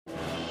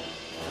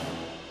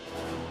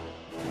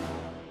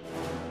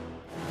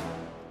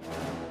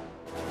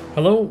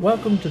Hello,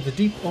 welcome to the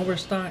Deep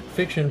Overstock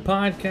Fiction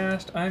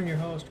Podcast. I'm your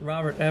host,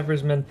 Robert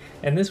Eversman,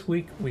 and this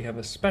week we have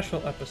a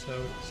special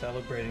episode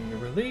celebrating the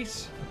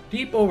release of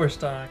Deep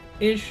Overstock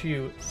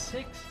Issue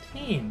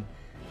 16,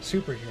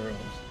 Superheroes.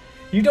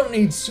 You don't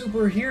need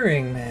super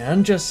hearing,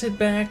 man. Just sit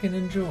back and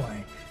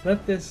enjoy.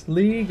 Let this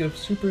league of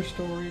super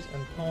stories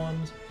and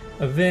poems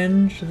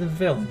avenge the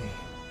villainy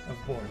of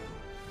boredom.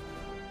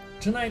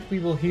 Tonight we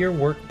will hear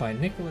work by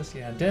Nicholas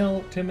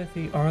Yandel,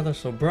 Timothy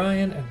Arliss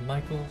O'Brien, and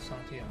Michael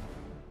Santiago.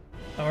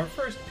 Our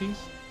first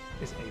piece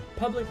is a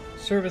public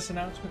service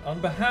announcement on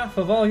behalf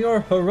of all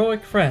your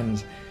heroic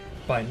friends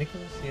by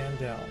Nicholas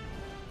Yandel.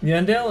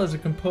 Yandel is a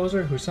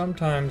composer who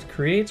sometimes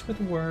creates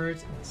with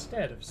words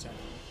instead of sound.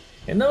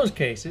 In those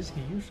cases,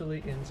 he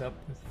usually ends up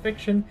with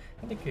fiction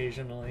and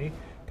occasionally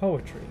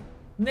poetry.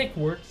 Nick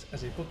works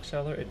as a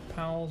bookseller at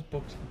Powell's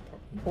Books in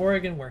Portland,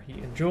 Oregon, where he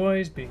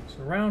enjoys being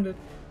surrounded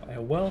by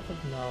a wealth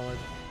of knowledge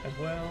as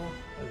well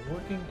as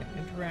working and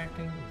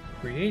interacting with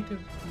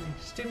creatively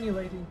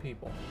stimulating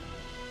people.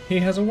 He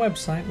has a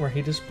website where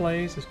he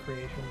displays his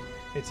creations.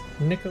 It's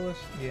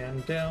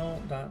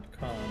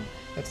nicholasyandel.com.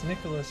 That's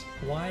Nicholas,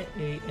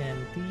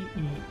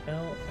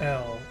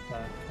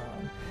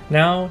 YANDELL.com.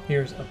 Now,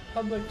 here's a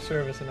public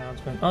service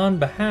announcement on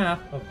behalf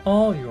of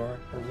all your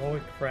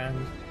heroic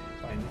friends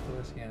by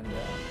Nicholas Yandel.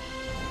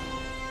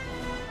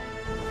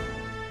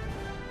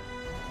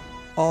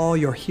 All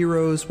your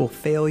heroes will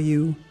fail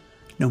you,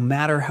 no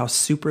matter how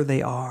super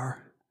they are.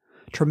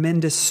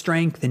 Tremendous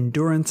strength,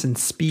 endurance, and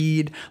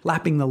speed,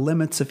 lapping the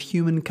limits of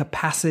human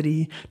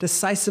capacity,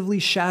 decisively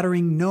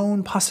shattering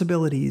known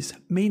possibilities,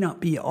 may not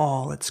be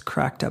all it's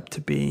cracked up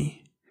to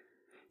be.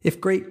 If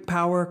great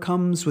power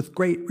comes with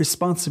great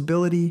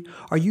responsibility,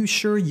 are you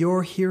sure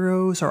your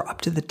heroes are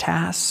up to the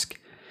task?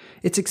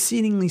 It's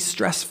exceedingly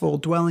stressful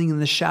dwelling in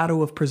the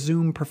shadow of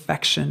presumed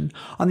perfection,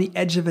 on the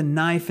edge of a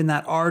knife in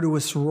that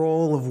arduous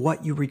role of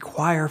what you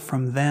require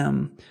from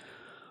them.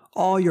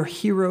 All your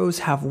heroes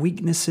have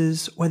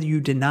weaknesses, whether you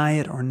deny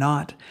it or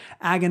not,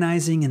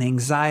 agonizing in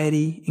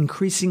anxiety,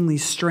 increasingly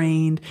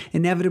strained,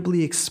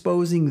 inevitably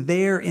exposing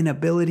their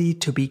inability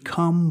to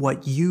become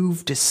what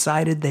you've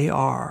decided they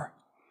are.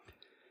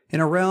 In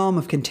a realm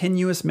of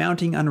continuous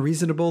mounting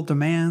unreasonable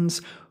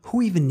demands,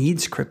 who even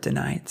needs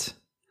kryptonite?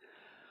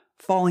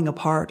 Falling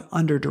apart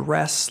under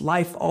duress,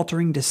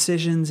 life-altering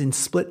decisions in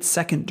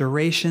split-second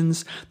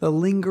durations, the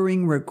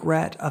lingering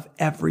regret of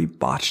every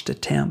botched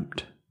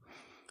attempt.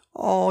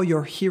 All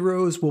your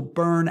heroes will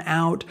burn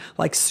out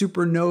like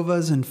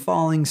supernovas and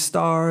falling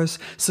stars,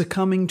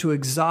 succumbing to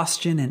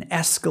exhaustion and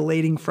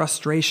escalating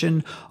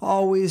frustration,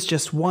 always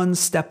just one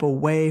step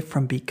away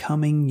from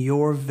becoming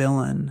your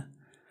villain.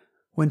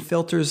 When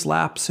filters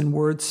lapse and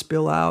words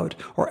spill out,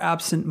 or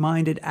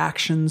absent-minded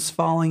actions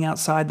falling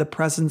outside the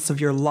presence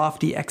of your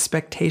lofty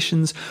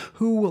expectations,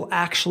 who will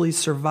actually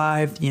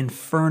survive the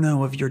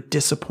inferno of your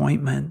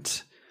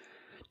disappointment?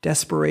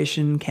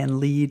 Desperation can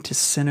lead to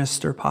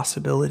sinister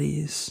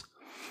possibilities.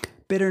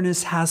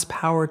 Bitterness has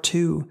power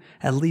too,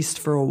 at least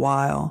for a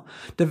while,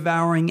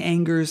 devouring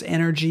anger's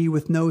energy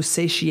with no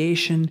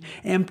satiation,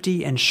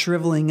 empty and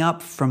shriveling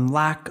up from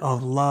lack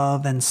of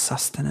love and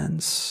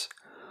sustenance.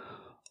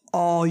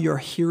 All your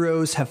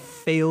heroes have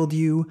failed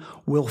you,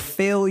 will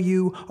fail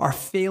you, are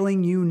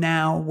failing you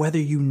now, whether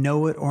you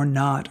know it or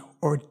not,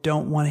 or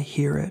don't want to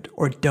hear it,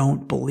 or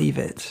don't believe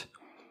it.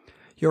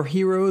 Your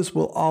heroes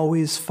will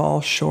always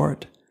fall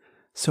short,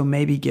 so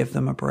maybe give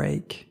them a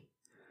break.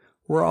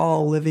 We're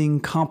all living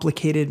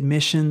complicated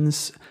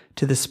missions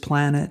to this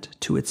planet,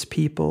 to its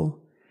people.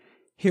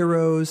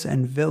 Heroes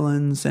and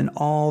villains and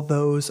all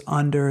those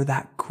under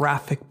that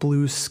graphic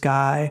blue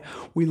sky.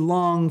 We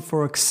long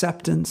for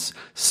acceptance,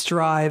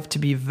 strive to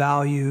be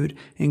valued,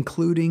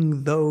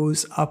 including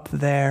those up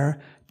there,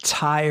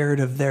 tired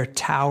of their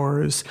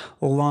towers,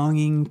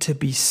 longing to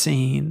be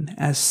seen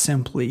as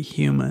simply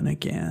human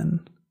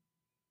again.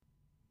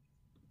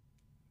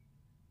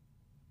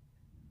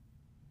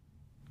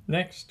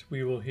 Next,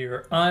 we will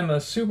hear I'm a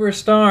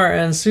Superstar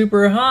and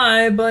Super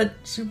High,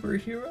 but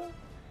Superhero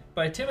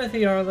by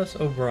Timothy Arliss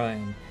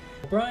O'Brien.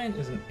 O'Brien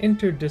is an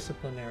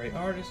interdisciplinary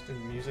artist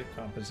in music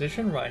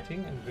composition,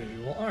 writing, and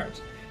visual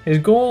arts. His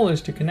goal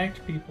is to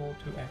connect people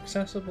to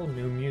accessible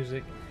new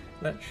music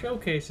that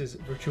showcases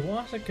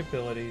virtuosic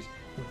abilities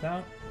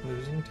without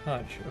losing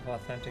touch of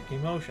authentic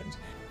emotions.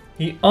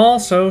 He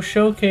also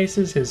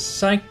showcases his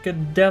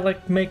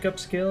psychedelic makeup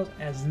skills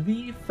as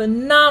the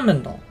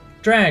phenomenal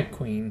drag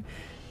queen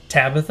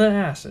Tabitha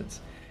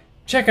Acids.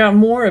 Check out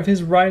more of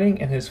his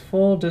writing and his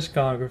full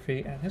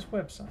discography at his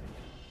website,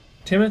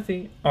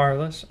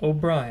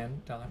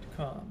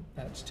 TimothyArlissoBrien.com.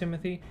 That's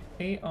Timothy,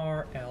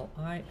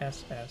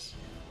 ARLISS,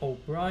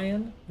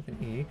 O'Brien with an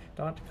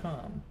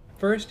E.com.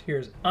 First,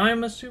 here's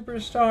I'm a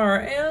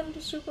Superstar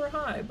and Super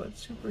High, but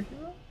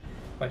Superhero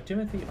by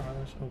Timothy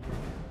Arliss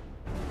O'Brien.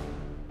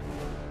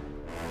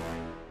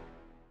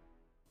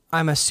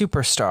 I'm a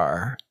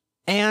superstar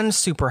and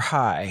super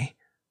high,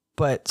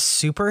 but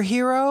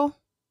superhero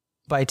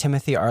by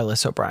Timothy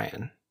Arliss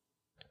O'Brien.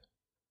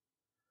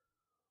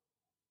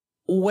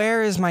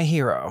 Where is my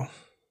hero?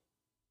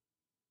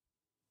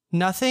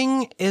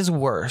 Nothing is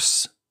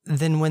worse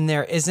than when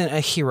there isn't a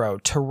hero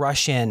to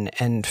rush in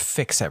and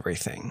fix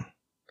everything.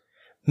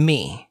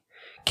 Me,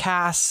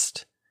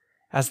 cast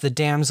as the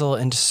damsel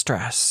in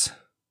distress.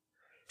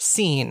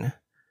 Scene,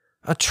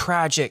 a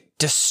tragic,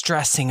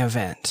 distressing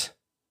event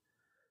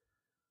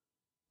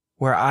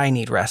where I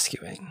need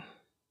rescuing.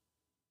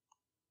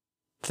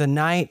 The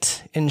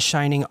knight in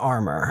shining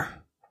armor,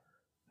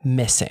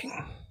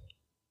 missing.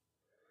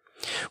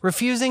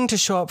 Refusing to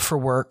show up for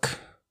work.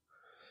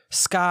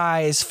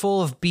 Skies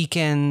full of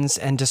beacons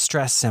and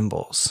distress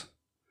symbols.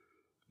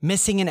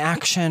 Missing in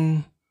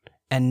action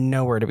and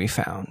nowhere to be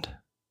found.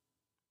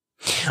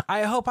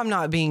 I hope I'm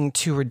not being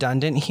too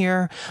redundant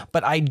here,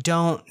 but I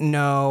don't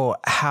know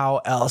how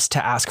else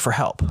to ask for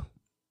help.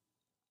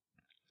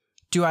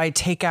 Do I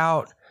take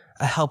out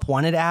a help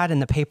wanted ad in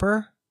the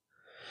paper?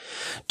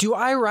 Do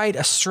I write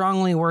a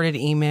strongly worded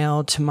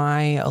email to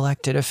my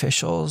elected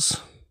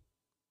officials?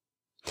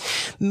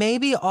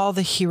 Maybe all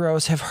the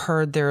heroes have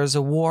heard there is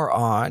a war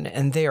on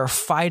and they are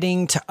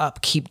fighting to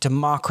upkeep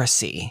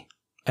democracy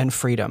and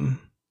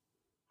freedom.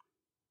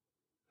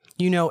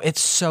 You know,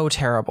 it's so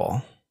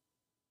terrible.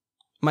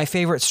 My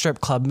favorite strip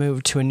club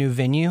moved to a new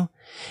venue,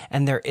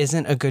 and there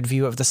isn't a good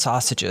view of the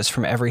sausages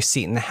from every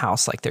seat in the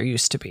house like there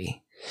used to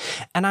be.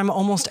 And I'm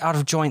almost out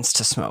of joints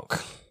to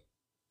smoke.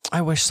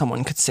 I wish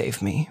someone could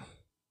save me.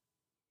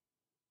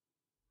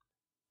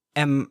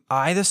 Am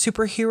I the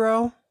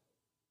superhero?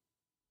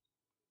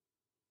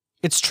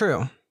 It's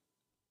true.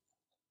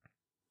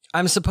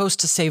 I'm supposed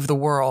to save the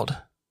world.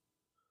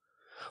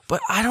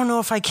 But I don't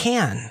know if I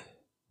can.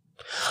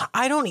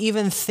 I don't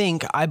even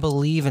think I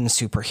believe in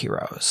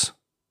superheroes.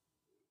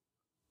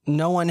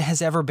 No one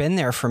has ever been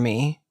there for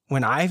me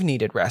when I've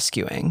needed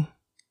rescuing.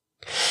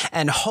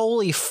 And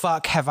holy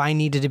fuck have I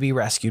needed to be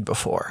rescued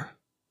before.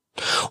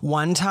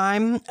 One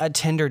time, a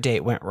Tinder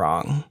date went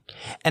wrong,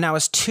 and I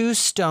was too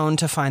stoned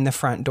to find the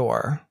front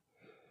door.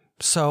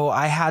 So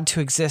I had to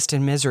exist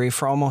in misery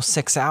for almost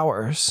 6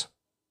 hours.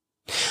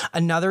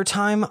 Another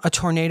time, a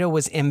tornado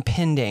was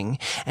impending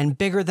and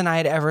bigger than I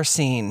had ever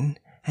seen.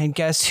 And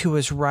guess who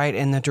was right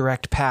in the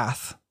direct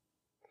path?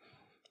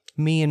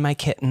 Me and my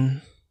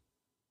kitten.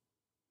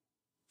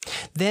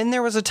 Then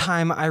there was a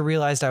time I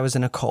realized I was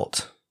in a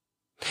cult.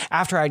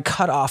 After I'd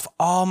cut off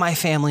all my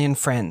family and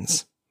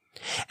friends,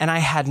 and I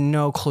had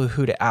no clue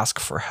who to ask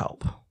for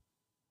help.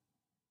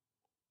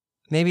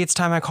 Maybe it's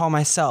time I call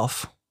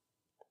myself.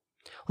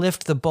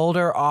 Lift the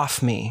boulder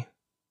off me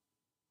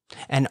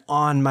and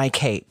on my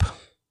cape,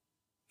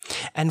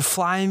 and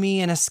fly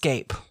me an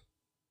escape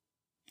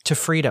to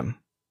freedom,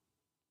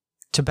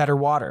 to better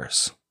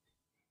waters,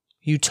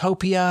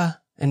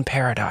 utopia and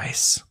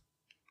paradise.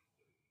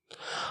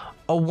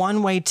 A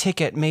one-way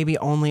ticket maybe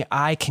only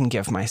I can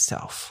give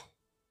myself.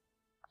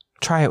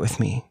 Try it with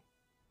me.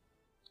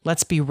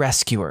 Let's be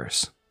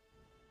rescuers.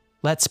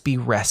 Let's be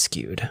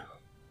rescued.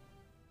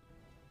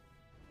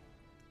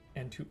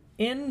 And to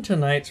end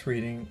tonight's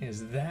reading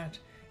is That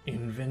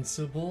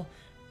Invincible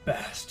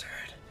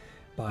Bastard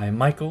by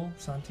Michael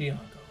Santiago.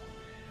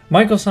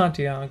 Michael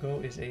Santiago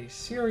is a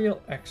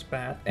serial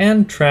expat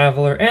and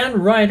traveler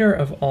and writer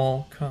of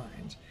all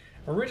kinds.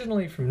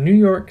 Originally from New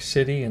York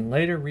City and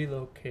later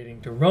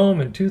relocating to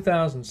Rome in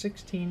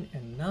 2016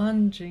 and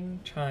Nanjing,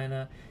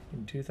 China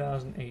in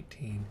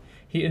 2018.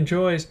 He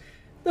enjoys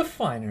the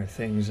finer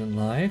things in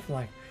life,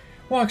 like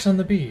walks on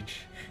the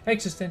beach,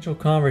 existential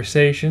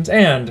conversations,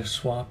 and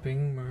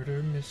swapping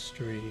murder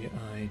mystery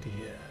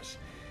ideas.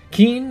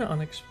 Keen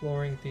on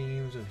exploring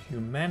themes of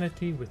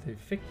humanity with a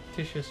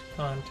fictitious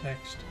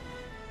context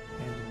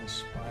and an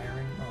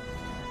aspiring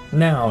author.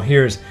 Now,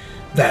 here's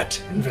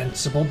That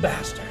Invincible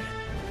Bastard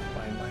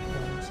by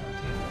Michael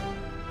Santiago.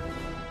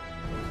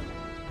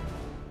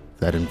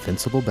 That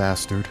Invincible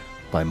Bastard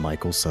by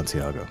Michael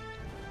Santiago.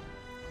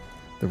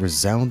 The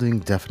resounding,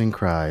 deafening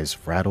cries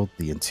rattled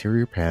the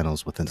interior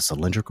panels within the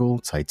cylindrical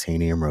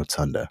titanium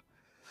rotunda.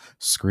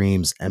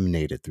 Screams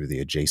emanated through the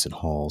adjacent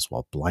halls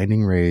while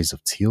blinding rays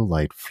of teal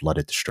light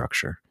flooded the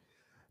structure.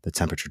 The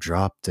temperature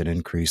dropped and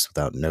increased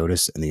without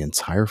notice, and the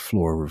entire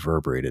floor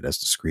reverberated as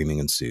the screaming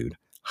ensued,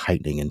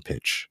 heightening in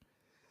pitch.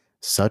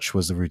 Such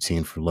was the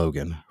routine for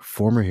Logan,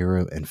 former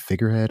hero and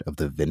figurehead of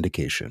the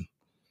Vindication.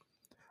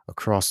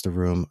 Across the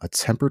room, a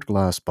tempered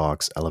glass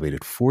box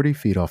elevated 40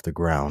 feet off the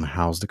ground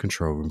housed the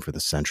control room for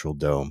the central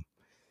dome.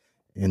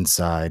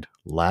 Inside,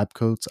 lab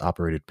coats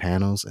operated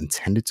panels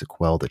intended to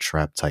quell the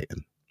trapped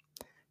Titan.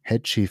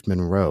 Head Chief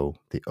Monroe,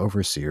 the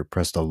overseer,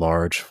 pressed a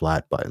large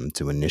flat button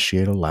to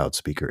initiate a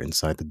loudspeaker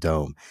inside the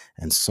dome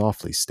and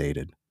softly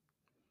stated,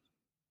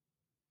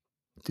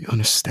 "Do you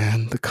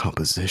understand the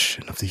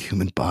composition of the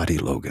human body,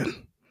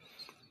 Logan?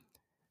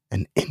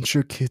 An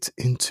intricate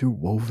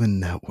interwoven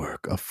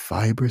network of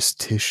fibrous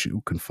tissue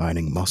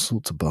confining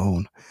muscle to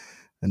bone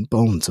and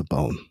bone to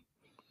bone.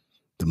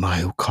 The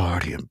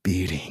myocardium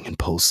beating and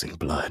pulsing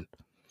blood,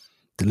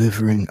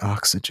 delivering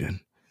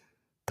oxygen,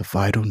 the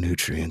vital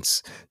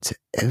nutrients to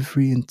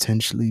every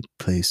intentionally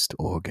placed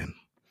organ,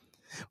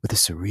 with the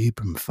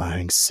cerebrum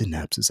firing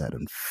synapses at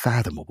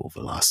unfathomable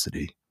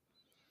velocity.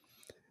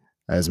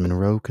 As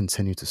Monroe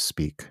continued to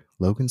speak,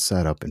 Logan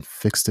sat up and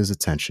fixed his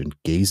attention,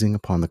 gazing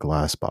upon the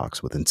glass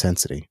box with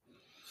intensity.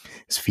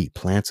 His feet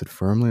planted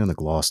firmly on the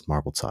glossed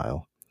marble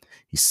tile.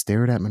 He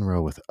stared at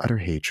Monroe with utter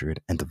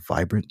hatred, and the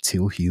vibrant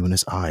teal hue in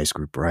his eyes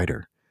grew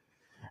brighter.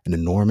 An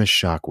enormous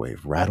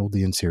shockwave rattled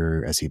the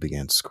interior as he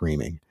began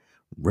screaming,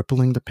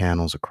 rippling the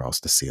panels across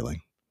the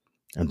ceiling.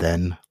 And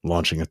then,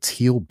 launching a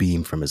teal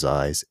beam from his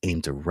eyes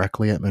aimed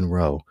directly at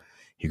Monroe,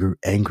 he grew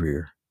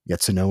angrier,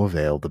 yet to no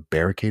avail. The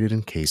barricaded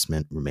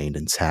encasement remained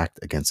intact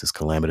against his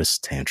calamitous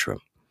tantrum.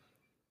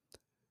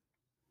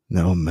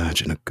 Now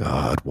imagine a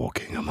god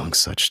walking among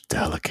such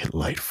delicate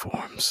light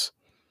forms,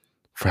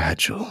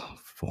 fragile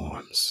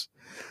forms.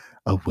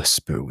 A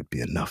whisper would be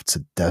enough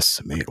to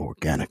decimate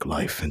organic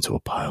life into a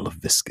pile of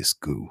viscous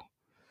goo.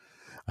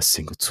 A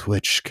single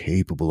twitch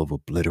capable of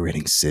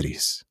obliterating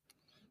cities.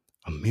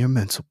 A mere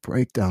mental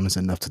breakdown is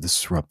enough to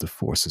disrupt the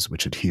forces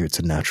which adhere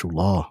to natural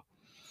law.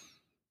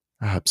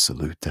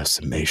 Absolute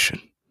decimation,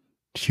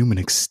 human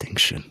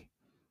extinction,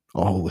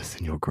 all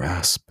within your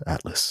grasp,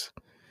 Atlas,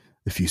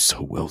 if you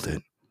so willed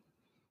it,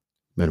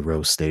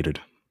 Monroe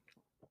stated.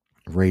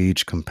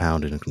 Rage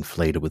compounded and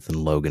conflated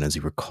within Logan as he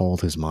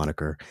recalled his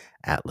moniker,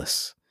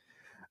 Atlas.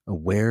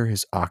 Aware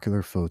his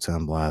ocular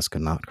photon blast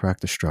could not crack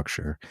the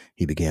structure,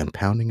 he began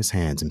pounding his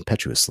hands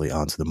impetuously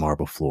onto the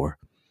marble floor.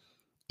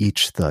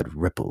 Each thud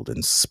rippled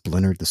and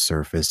splintered the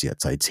surface, yet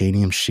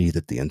titanium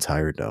sheathed the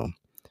entire dome.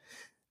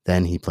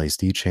 Then he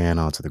placed each hand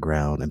onto the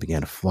ground and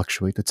began to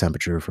fluctuate the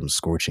temperature from a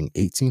scorching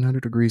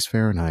 1800 degrees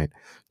Fahrenheit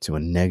to a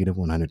negative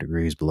 100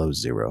 degrees below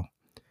zero.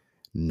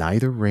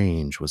 Neither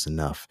range was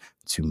enough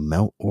to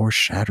melt or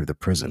shatter the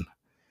prison.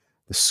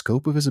 The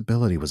scope of his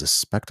ability was a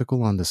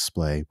spectacle on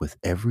display, with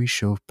every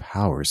show of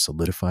power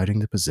solidifying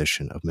the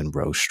position of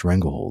Monroe's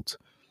stranglehold.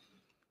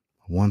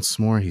 Once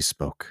more he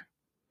spoke.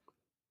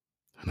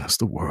 And as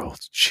the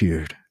world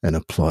cheered and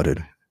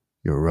applauded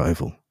your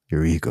arrival,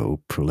 your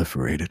ego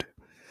proliferated.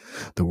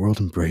 The world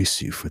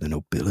embraced you for the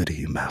nobility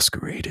you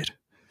masqueraded,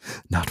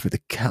 not for the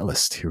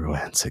calloused hero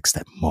antics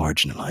that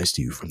marginalized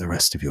you from the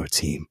rest of your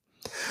team.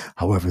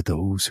 However,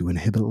 those who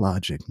inhibit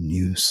logic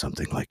knew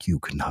something like you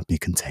could not be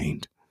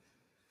contained,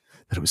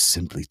 that it was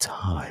simply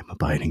time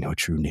abiding your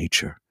true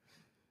nature.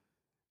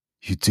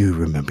 You do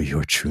remember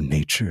your true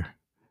nature,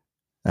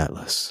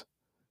 Atlas.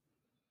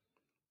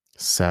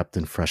 Sapped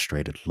and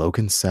frustrated,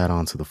 Logan sat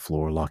onto the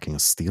floor, locking a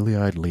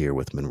steely-eyed leer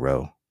with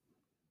Monroe.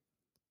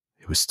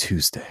 It was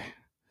Tuesday.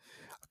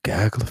 A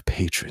gaggle of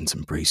patrons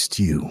embraced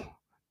you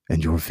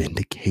and your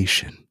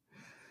vindication.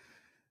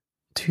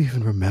 Do you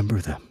even remember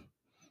them?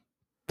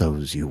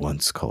 Those you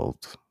once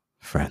called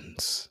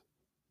friends,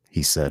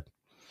 he said.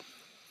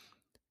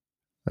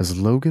 As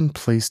Logan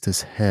placed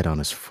his head on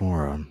his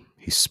forearm,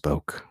 he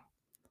spoke.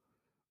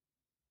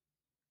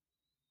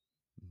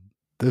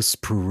 This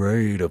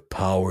parade of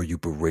power you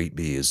berate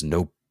me is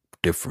no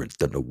different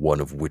than the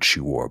one of which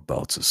you are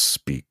about to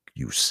speak,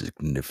 you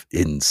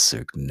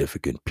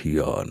insignificant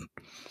peon.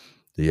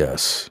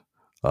 Yes,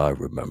 I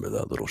remember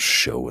that little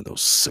show and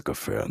those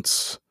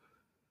sycophants.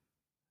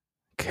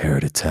 Care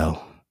to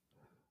tell?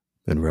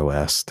 Monroe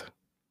asked.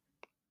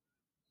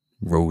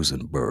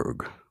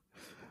 Rosenberg,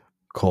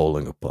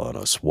 calling upon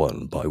us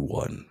one by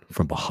one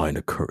from behind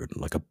a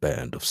curtain like a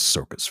band of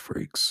circus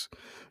freaks,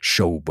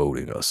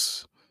 showboating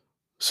us.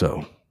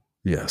 So,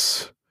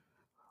 yes,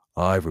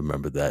 I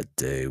remember that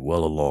day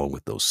well along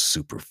with those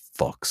super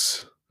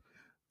fucks,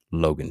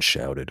 Logan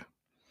shouted.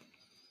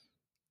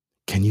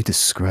 Can you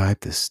describe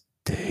this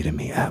day to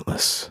me,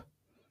 Atlas?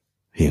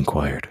 He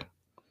inquired.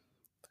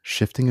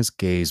 Shifting his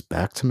gaze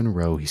back to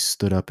Monroe, he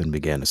stood up and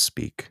began to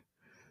speak.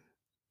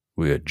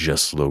 We had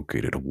just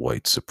located a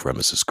white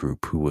supremacist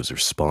group who was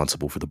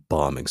responsible for the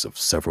bombings of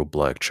several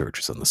black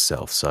churches on the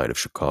south side of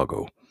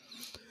Chicago.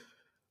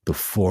 The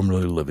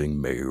formerly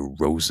living Mayor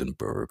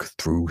Rosenberg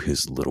threw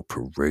his little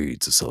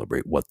parade to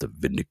celebrate what the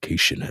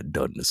Vindication had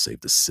done to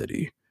save the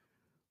city.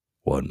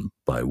 One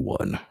by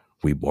one,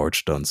 we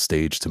marched on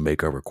stage to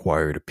make our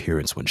required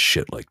appearance when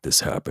shit like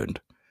this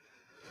happened.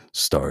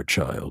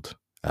 Starchild,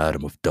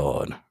 Adam of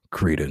Dawn,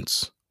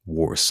 Credence,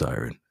 War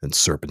Siren, and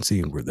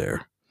Serpentine were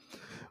there.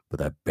 But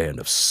that band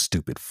of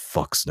stupid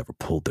fucks never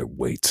pulled their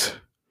weight.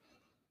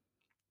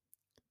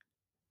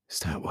 Is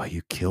that why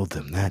you killed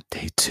them that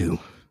day too?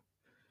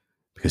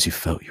 Because you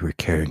felt you were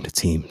carrying the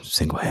team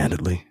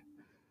single-handedly?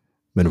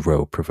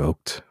 Monroe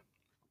provoked.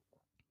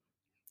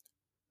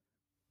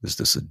 Is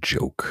this a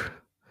joke?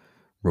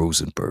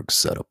 Rosenberg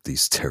set up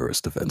these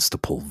terrorist events to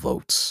pull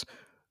votes.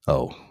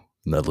 Oh,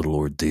 and that little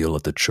ordeal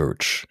at the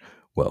church.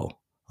 Well,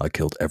 I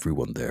killed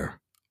everyone there.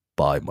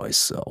 By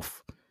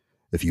myself.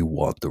 If you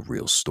want the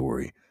real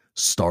story,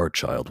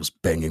 Starchild was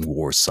banging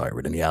War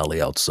Siren in the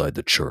alley outside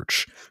the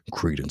church.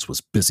 Credence was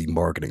busy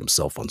marketing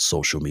himself on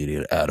social media,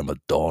 and Adam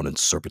of Dawn and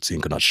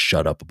Serpentine could not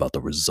shut up about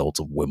the results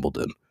of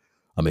Wimbledon.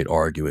 I made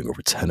arguing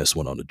over tennis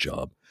went on the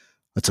job.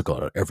 I took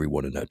on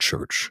everyone in that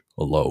church,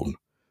 alone.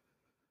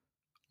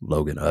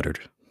 Logan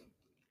uttered.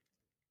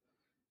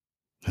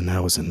 And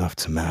that was enough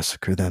to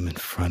massacre them in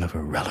front of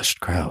a relished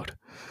crowd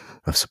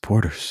of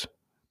supporters,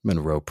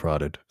 Monroe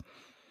prodded.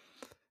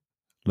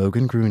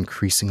 Logan grew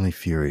increasingly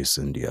furious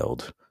and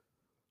yelled,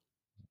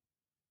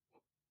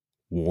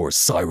 War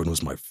Siren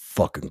was my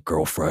fucking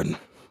girlfriend,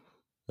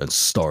 and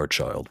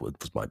Starchild was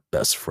my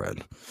best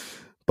friend.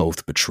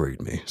 Both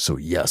betrayed me, so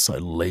yes, I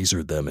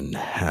lasered them in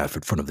half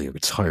in front of the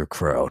entire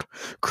crowd.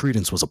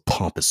 Credence was a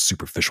pompous,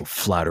 superficial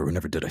flatterer who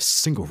never did a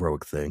single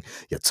heroic thing,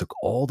 yet took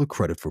all the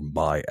credit for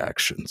my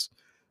actions.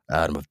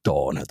 Adam of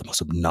Dawn had the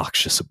most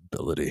obnoxious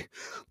ability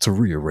to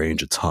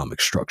rearrange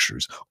atomic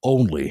structures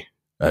only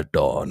at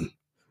dawn.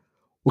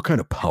 What kind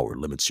of power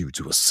limits you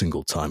to a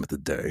single time of the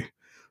day?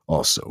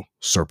 Also,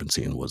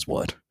 Serpentine was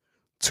what?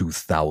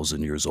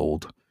 2,000 years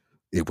old?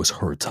 It was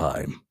her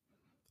time.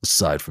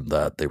 Aside from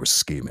that, they were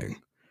scheming,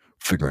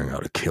 figuring out how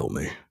to kill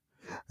me,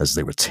 as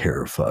they were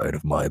terrified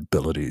of my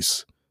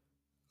abilities.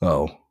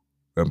 Oh,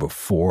 and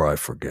before I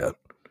forget,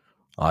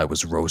 I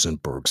was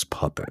Rosenberg's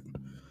puppet,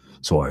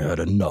 so I had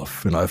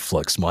enough and I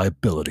flexed my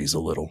abilities a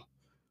little.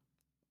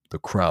 The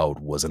crowd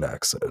was an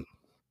accident.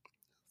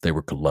 They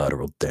were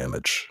collateral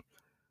damage.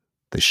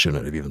 They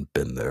shouldn't have even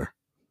been there.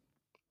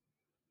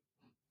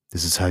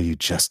 This is how you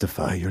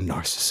justify your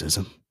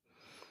narcissism?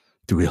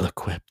 Through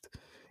ill-equipped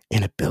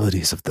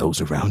inabilities of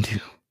those around you?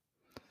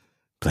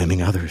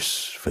 Blaming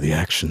others for the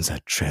actions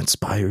that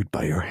transpired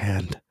by your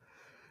hand?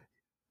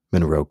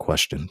 Monroe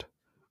questioned.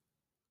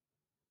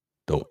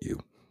 Don't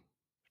you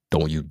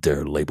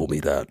dare label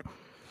me that.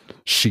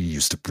 She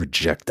used to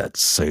project that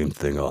same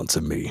thing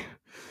onto me.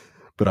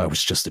 But I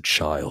was just a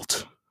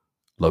child,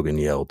 Logan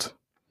yelled.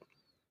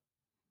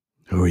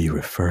 Who are you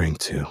referring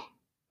to?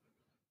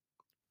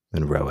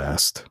 Monroe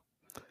asked.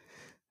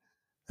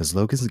 As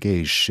Logan's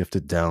gaze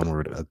shifted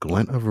downward, a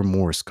glint of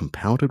remorse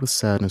compounded with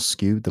sadness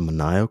skewed the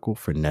maniacal,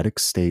 frenetic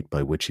state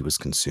by which he was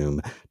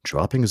consumed,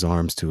 dropping his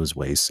arms to his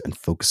waist and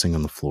focusing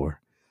on the floor.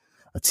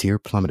 A tear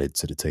plummeted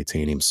to the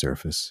titanium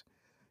surface.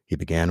 He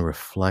began to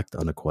reflect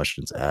on the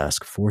questions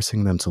asked,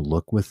 forcing them to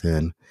look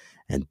within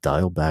and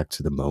dial back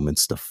to the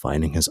moments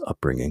defining his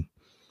upbringing.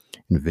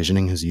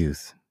 Envisioning his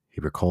youth,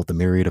 he recalled the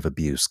myriad of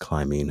abuse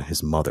Clymene,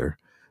 his mother,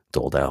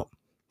 doled out.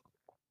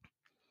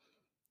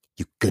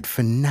 You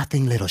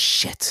good-for-nothing little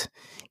shit.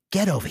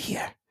 Get over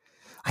here.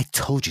 I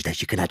told you that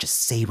you could not just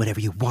say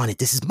whatever you wanted.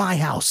 This is my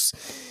house,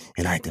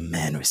 and I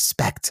demand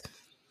respect.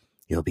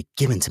 It'll be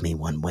given to me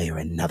one way or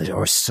another,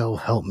 or so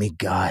help me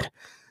God.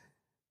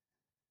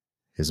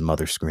 His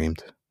mother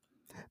screamed.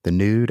 The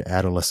nude,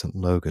 adolescent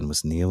Logan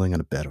was kneeling on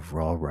a bed of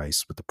raw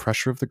rice with the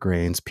pressure of the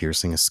grains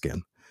piercing his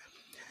skin.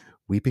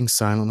 Weeping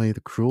silently,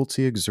 the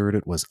cruelty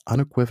exerted was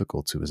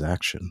unequivocal to his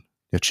action,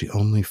 yet she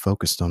only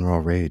focused on raw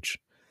rage.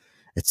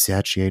 It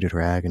satiated her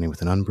agony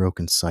with an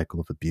unbroken cycle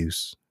of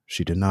abuse.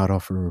 She did not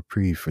offer a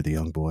reprieve for the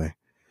young boy.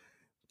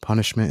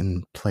 Punishment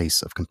in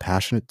place of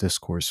compassionate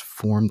discourse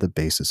formed the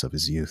basis of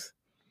his youth.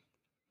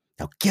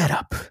 Now get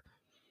up.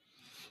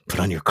 Put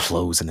on your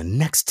clothes, and the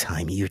next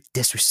time you're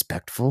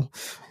disrespectful,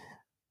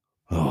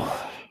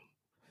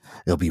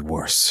 it'll be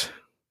worse,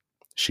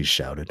 she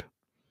shouted.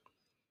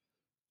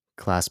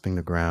 Clasping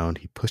the ground,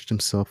 he pushed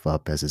himself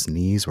up as his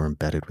knees were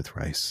embedded with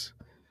rice.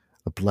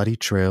 A bloody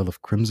trail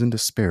of crimson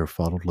despair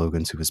followed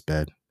Logan to his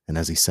bed, and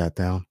as he sat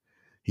down,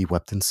 he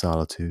wept in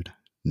solitude,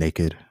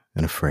 naked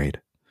and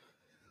afraid.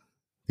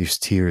 These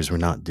tears were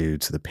not due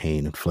to the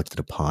pain inflicted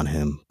upon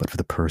him, but for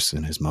the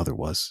person his mother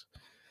was.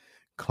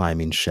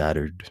 Clymene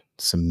shattered,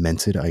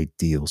 cemented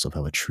ideals of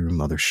how a true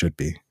mother should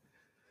be.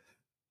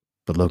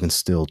 But Logan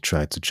still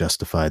tried to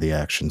justify the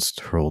actions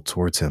hurled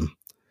towards him.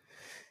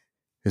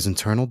 His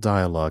internal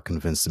dialogue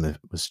convinced him it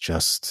was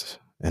just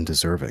and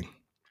deserving,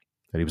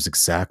 that he was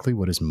exactly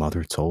what his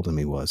mother told him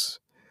he was.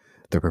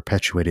 Their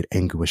perpetuated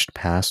anguish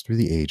passed through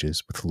the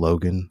ages, with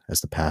Logan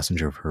as the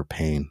passenger of her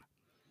pain.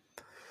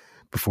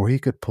 Before he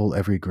could pull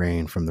every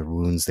grain from the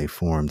wounds they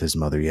formed, his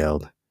mother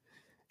yelled,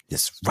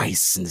 This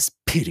rice and this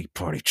pity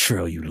party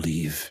trail you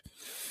leave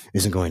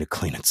isn't going to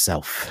clean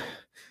itself.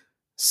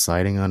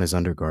 Sliding on his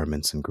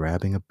undergarments and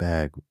grabbing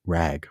a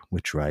rag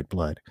with dried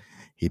blood,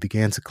 he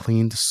began to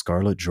clean the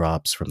scarlet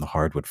drops from the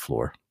hardwood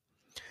floor.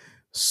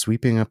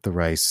 Sweeping up the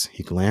rice,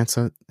 he glanced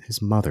at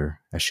his mother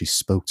as she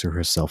spoke to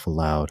herself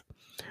aloud,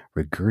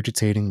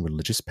 regurgitating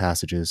religious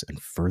passages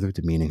and further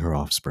demeaning her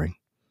offspring.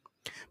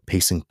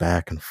 Pacing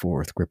back and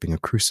forth, gripping a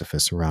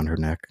crucifix around her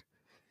neck,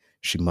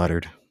 she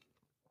muttered,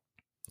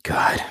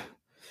 God,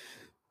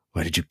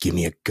 why did you give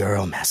me a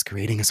girl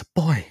masquerading as a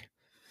boy?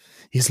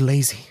 He's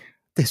lazy,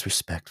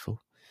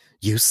 disrespectful,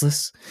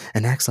 useless,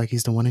 and acts like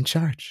he's the one in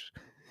charge.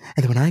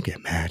 And then when I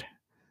get mad,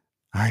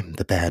 I'm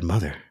the bad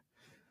mother.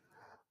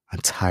 I'm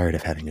tired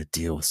of having to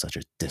deal with such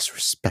a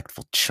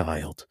disrespectful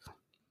child.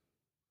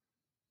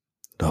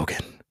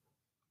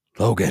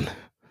 Logan,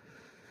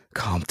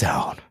 calm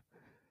down.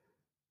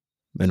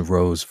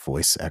 Monroe's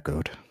voice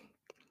echoed.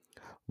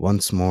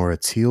 Once more, a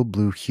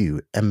teal-blue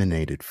hue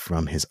emanated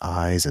from his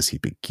eyes as he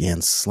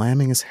began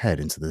slamming his head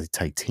into the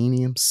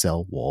titanium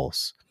cell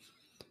walls.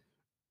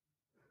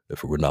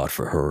 If it were not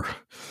for her,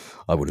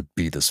 I wouldn't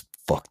be this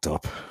fucked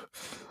up.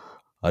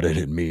 I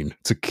didn't mean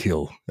to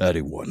kill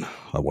anyone.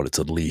 I wanted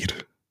to lead.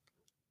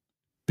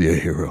 Be a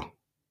hero.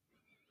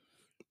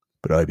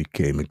 But I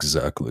became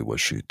exactly what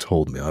she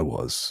told me I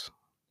was.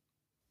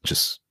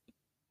 Just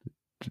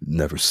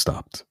never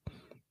stopped.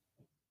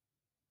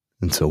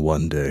 Until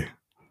one day.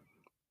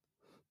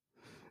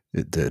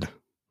 It did,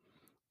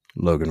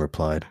 Logan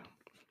replied.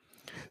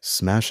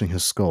 Smashing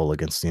his skull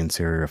against the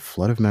interior, a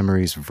flood of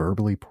memories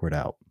verbally poured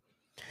out.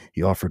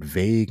 He offered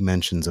vague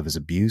mentions of his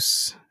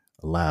abuse,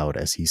 aloud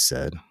as he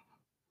said,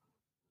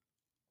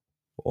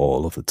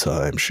 "All of the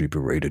time she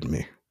berated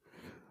me.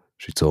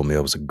 She told me I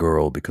was a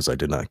girl because I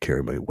did not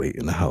carry my weight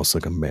in the house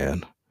like a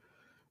man.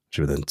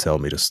 She would then tell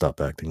me to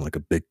stop acting like a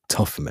big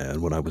tough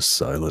man when I was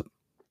silent.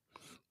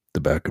 The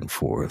back and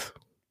forth,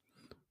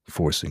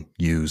 forcing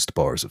used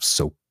bars of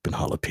soap and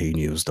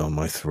jalapenos down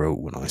my throat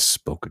when I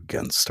spoke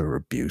against her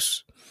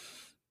abuse.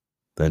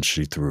 Then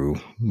she threw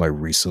my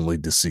recently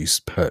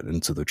deceased pet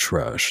into the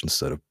trash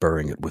instead of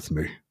burying it with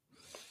me.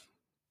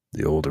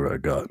 The older I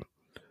got,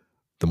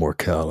 the more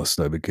calloused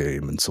I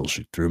became until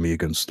she threw me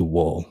against the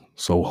wall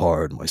so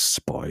hard my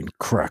spine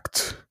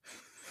cracked.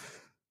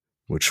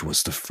 Which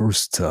was the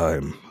first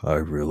time I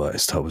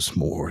realized I was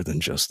more than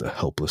just a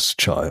helpless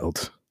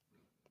child."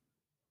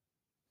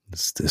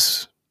 "Is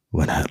this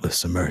when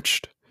Atlas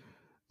emerged?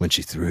 When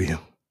she threw you?"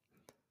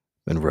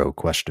 Monroe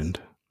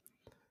questioned.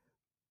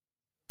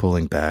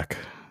 Pulling back,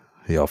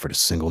 he offered a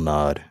single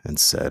nod and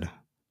said,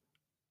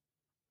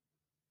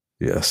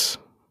 "Yes."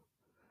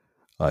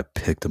 I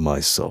picked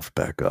myself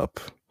back up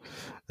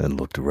and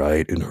looked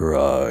right in her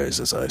eyes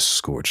as I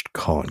scorched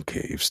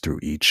concaves through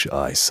each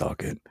eye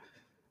socket.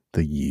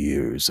 The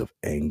years of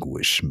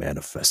anguish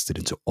manifested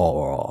into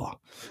awe,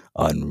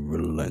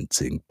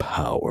 unrelenting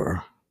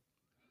power.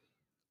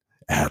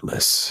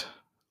 "Atlas,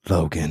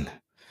 Logan,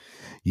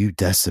 you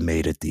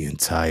decimated the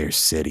entire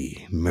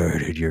city,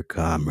 murdered your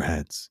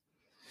comrades,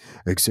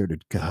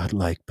 exerted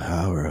godlike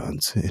power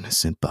onto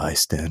innocent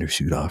bystanders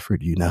who'd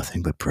offered you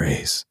nothing but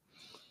praise.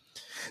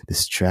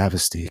 This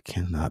travesty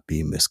cannot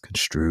be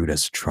misconstrued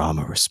as a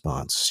trauma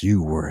response.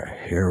 You were a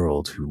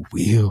herald who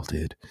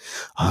wielded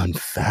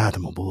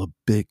unfathomable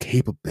big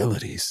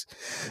capabilities,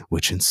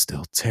 which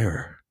instilled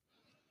terror.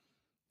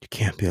 You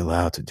can't be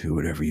allowed to do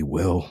whatever you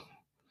will,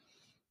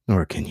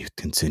 nor can you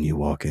continue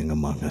walking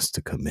among us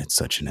to commit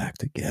such an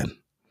act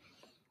again,"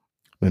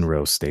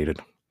 Monroe stated.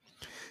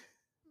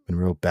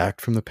 Monroe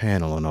backed from the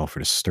panel and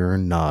offered a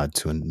stern nod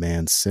to a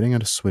man sitting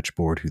at a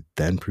switchboard who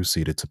then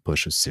proceeded to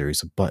push a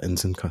series of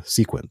buttons in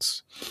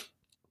sequence.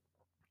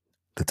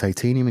 The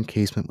titanium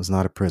encasement was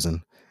not a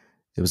prison.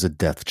 It was a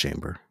death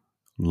chamber.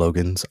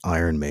 Logan's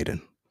Iron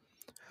Maiden.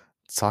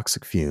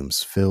 Toxic fumes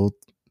spilled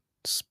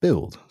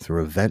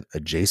through a vent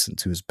adjacent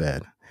to his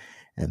bed,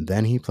 and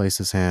then he placed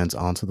his hands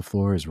onto the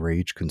floor as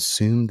rage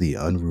consumed the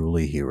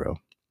unruly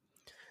hero.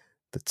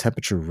 The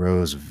temperature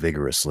rose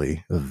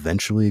vigorously,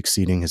 eventually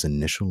exceeding his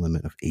initial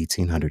limit of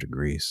 1800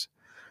 degrees.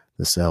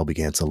 The cell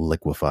began to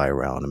liquefy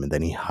around him, and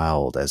then he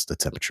howled as the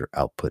temperature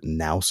output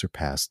now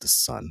surpassed the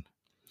sun.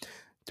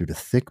 Through the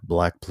thick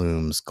black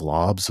plumes,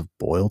 globs of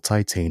boiled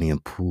titanium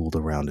pooled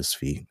around his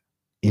feet.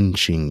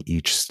 Inching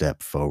each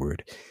step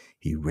forward,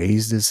 he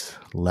raised his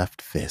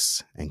left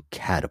fist and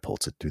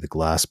catapulted through the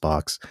glass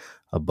box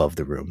above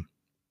the room.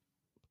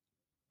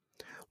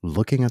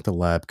 Looking at the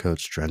lab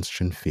coats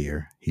drenched in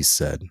fear, he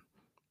said,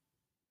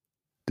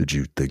 "Did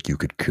you think you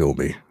could kill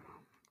me?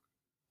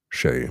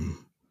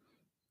 Shame.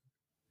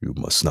 You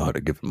must not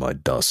have given my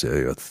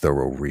dossier a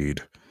thorough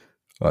read.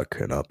 I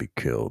cannot be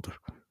killed.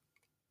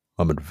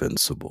 I'm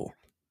invincible."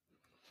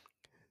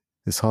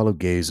 His hollow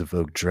gaze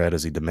evoked dread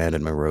as he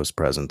demanded Monroe's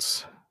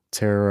presence.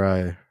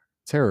 Terror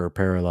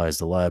paralyzed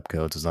the lab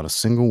coats as not a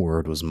single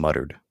word was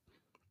muttered.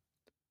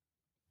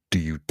 "Do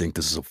you think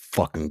this is a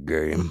fucking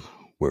game?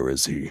 Where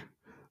is he?"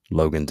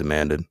 Logan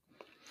demanded.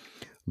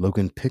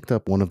 Logan picked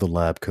up one of the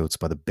lab coats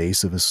by the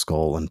base of his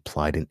skull and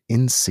applied an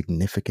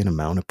insignificant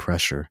amount of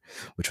pressure,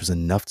 which was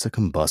enough to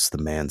combust the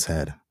man's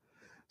head,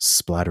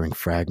 splattering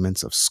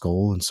fragments of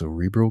skull and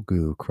cerebral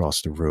goo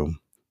across the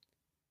room.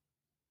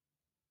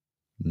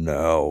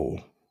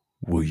 "Now,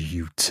 will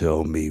you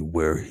tell me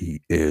where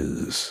he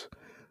is?"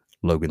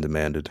 Logan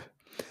demanded.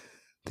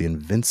 The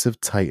invincive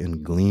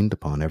titan gleamed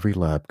upon every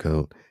lab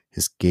coat.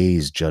 His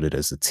gaze jutted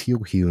as the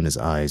teal hue in his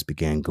eyes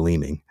began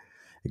gleaming.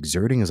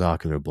 Exerting his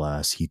ocular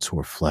blast, he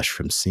tore flesh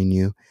from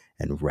sinew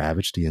and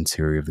ravaged the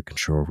interior of the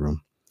control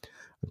room.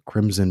 A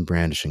crimson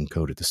brandishing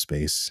coated the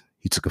space.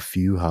 He took a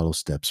few hollow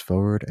steps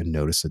forward and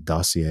noticed a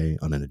dossier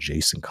on an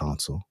adjacent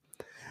console.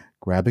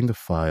 Grabbing the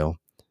file,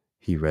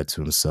 he read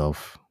to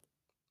himself,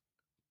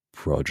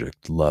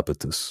 "Project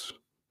Lapetus,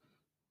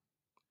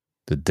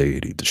 the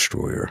Deity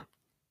Destroyer."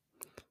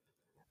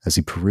 As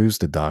he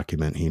perused the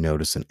document, he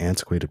noticed an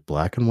antiquated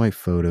black and white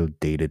photo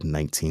dated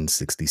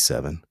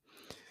 1967.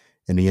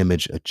 In the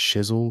image, a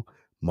chiseled,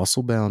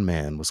 muscle-bound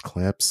man was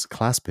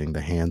clasping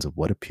the hands of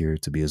what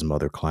appeared to be his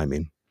mother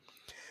climbing,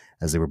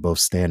 as they were both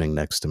standing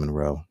next to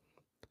Monroe.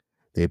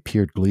 They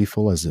appeared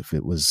gleeful, as if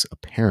it was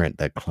apparent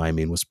that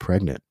climbing was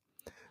pregnant.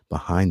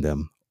 Behind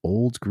them,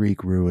 old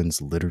Greek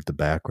ruins littered the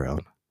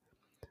background.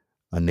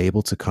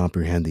 Unable to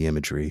comprehend the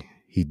imagery,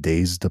 he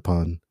gazed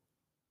upon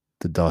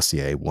the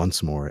dossier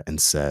once more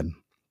and said,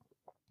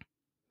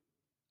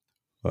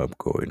 I'm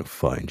going to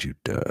find you,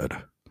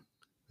 Dad.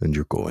 And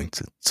you're going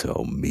to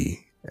tell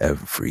me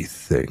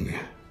everything.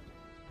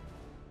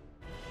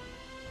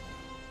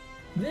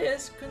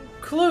 This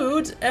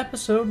concludes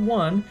episode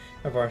 1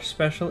 of our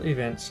special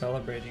event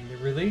celebrating the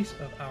release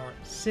of our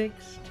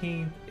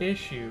 16th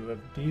issue of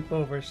Deep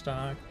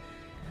Overstock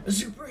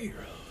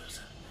Superheroes.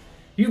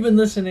 You've been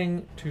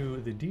listening to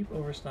the Deep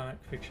Overstock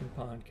Fiction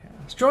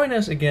Podcast. Join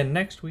us again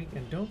next week,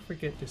 and don't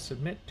forget to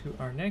submit to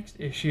our next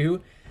issue,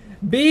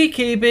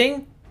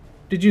 Beekeeping.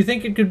 Did you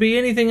think it could be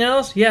anything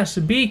else? Yes,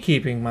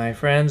 beekeeping, my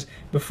friends,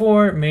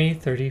 before May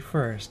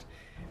 31st.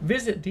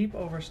 Visit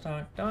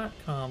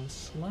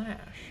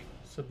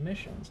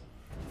deepoverstock.com/submissions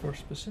for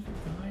specific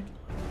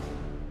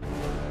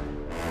guidelines.